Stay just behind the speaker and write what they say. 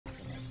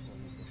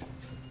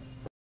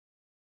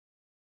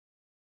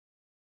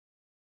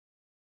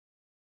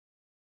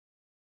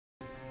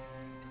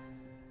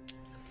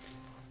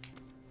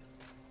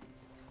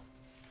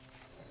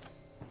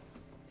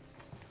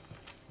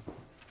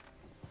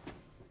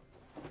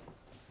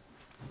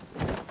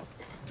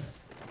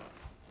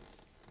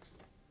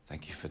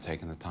for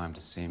taking the time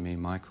to see me,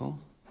 Michael.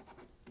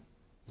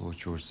 Lord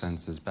George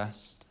sends his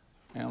best.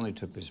 I only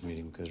took this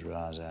meeting because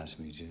Roz asked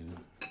me to.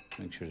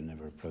 Make sure to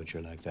never approach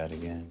her like that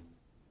again.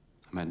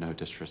 I meant no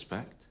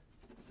disrespect.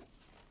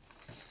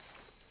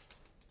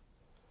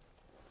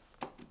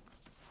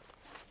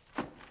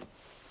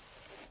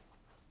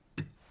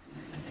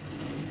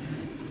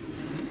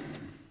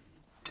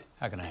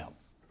 How can I help?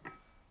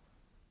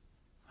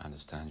 I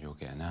understand you're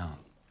getting out.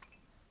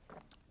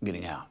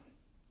 Getting out.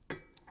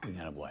 Getting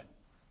out of what?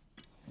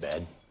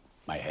 Bed?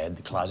 My head?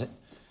 The closet?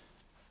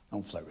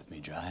 Don't flirt with me,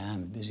 Dry.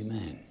 I'm a busy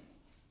man.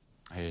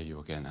 I hear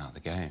you're getting out of the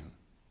game.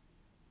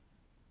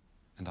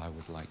 And I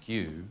would like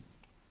you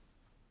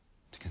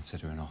to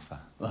consider an offer.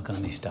 Look, let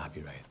me stop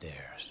you right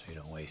there so you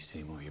don't waste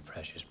any more of your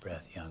precious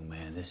breath, young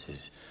man. This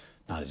is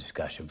not a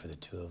discussion for the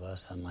two of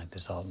us. Unlike the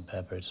salt and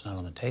pepper, it's not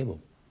on the table.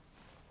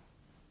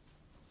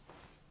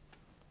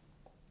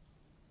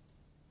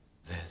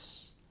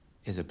 This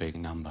is a big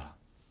number.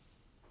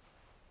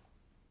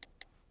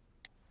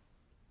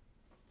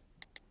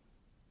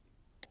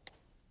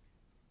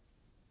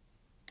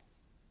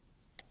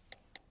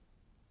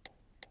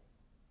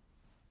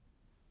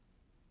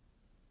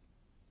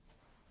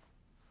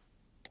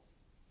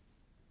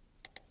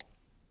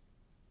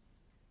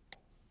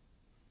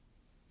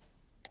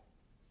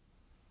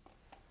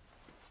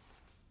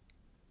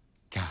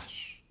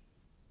 Cash.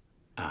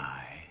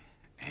 I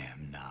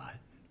am not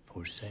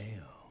for sale.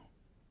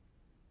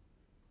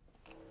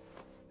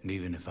 And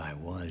even if I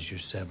was, you're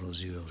several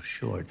zeros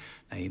short.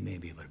 Now, you may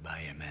be able to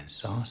buy your man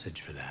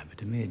sausage for that, but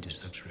to me, it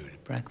just looks rude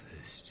at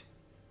breakfast.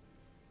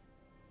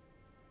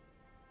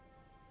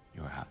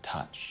 You're out of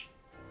touch.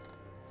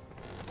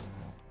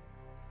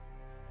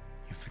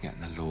 You're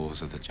forgetting the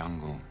laws of the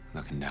jungle,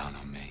 looking down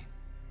on me.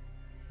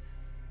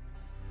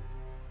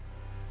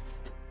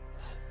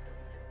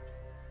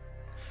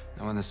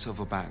 Now, when the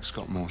silverback's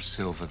got more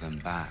silver than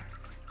back,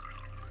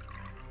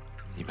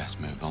 you best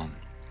move on.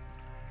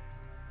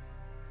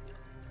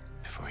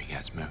 Before he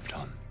gets moved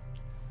on.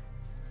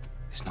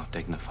 It's not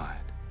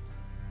dignified.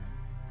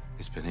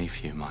 It's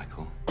beneath you,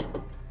 Michael.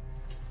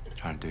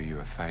 Trying to do you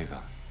a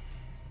favor.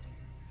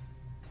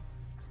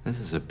 This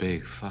is a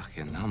big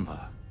fucking number.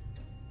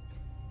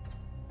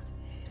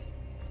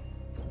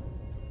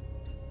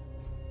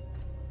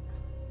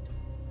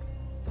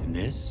 And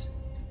this?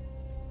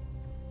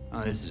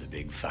 Oh, this is a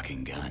big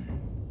fucking gun.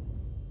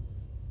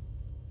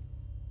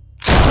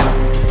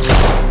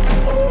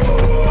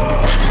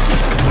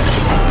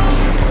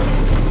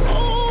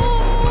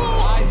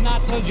 Eyes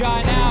not so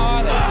dry now,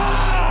 are they?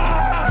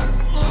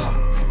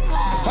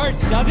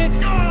 Hurts, does it?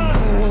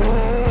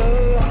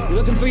 You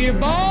looking for your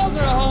balls or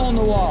a hole in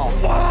the wall?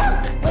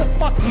 Fuck! Where the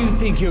fuck do you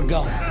think you're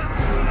going?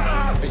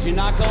 Because you're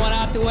not going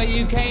out the way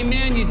you came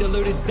in, you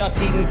deluded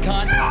duck-eating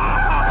cunt.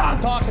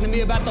 Talking to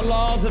me about the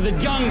laws of the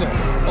jungle.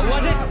 What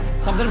was it?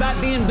 Something about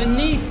being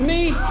beneath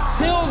me?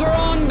 Silver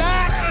on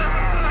back?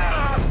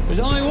 There's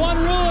only one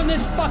rule in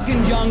this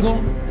fucking jungle.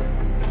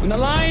 When the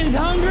lion's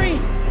hungry,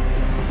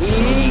 he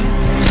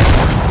eats.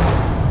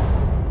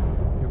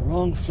 You're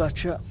wrong,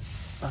 Fletcher.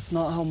 That's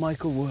not how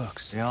Michael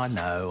works. Yeah, I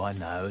know.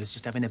 It's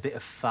just having a bit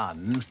of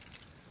fun.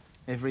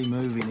 Every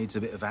movie needs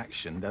a bit of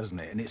action, doesn't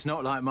it? And it's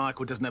not like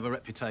Michael doesn't have a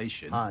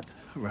reputation. Had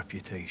a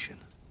reputation.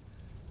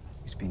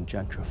 He's been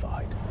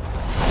gentrified.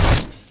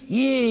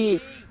 Yeah.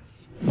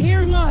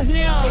 Here's my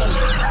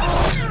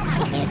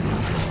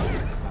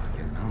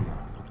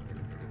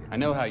I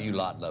know how you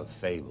lot love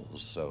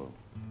fables, so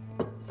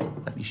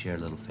let me share a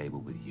little fable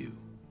with you.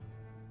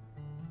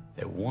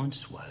 There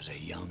once was a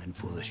young and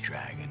foolish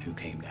dragon who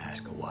came to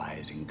ask a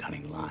wise and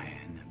cunning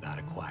lion about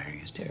acquiring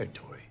his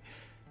territory.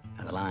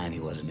 Now, the lion, he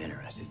wasn't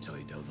interested, so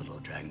he told the little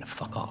dragon to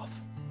fuck off.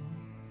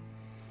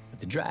 But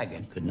the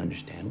dragon couldn't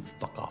understand what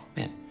fuck off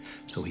meant,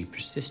 so he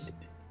persisted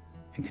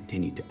and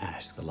continued to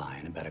ask the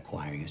lion about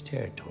acquiring his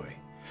territory.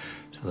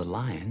 So the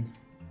lion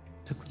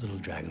took the little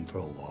dragon for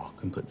a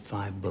walk and put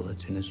 5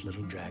 bullets in his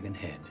little dragon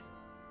head.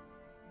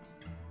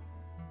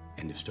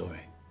 End of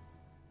story.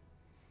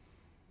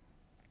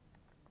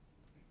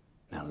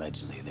 Now,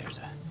 allegedly, there's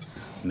a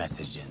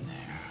message in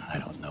there. I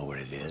don't know what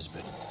it is,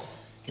 but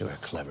you're a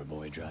clever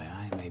boy, Dry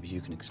Eye. Maybe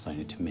you can explain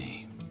it to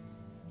me.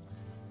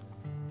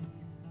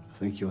 I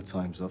think your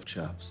time's up,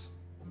 chaps.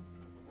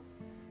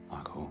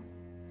 Michael,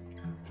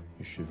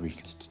 you should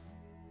reach...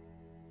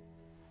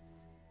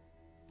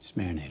 Just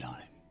marinate on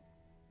it.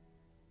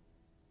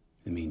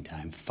 In the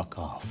meantime, fuck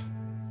off.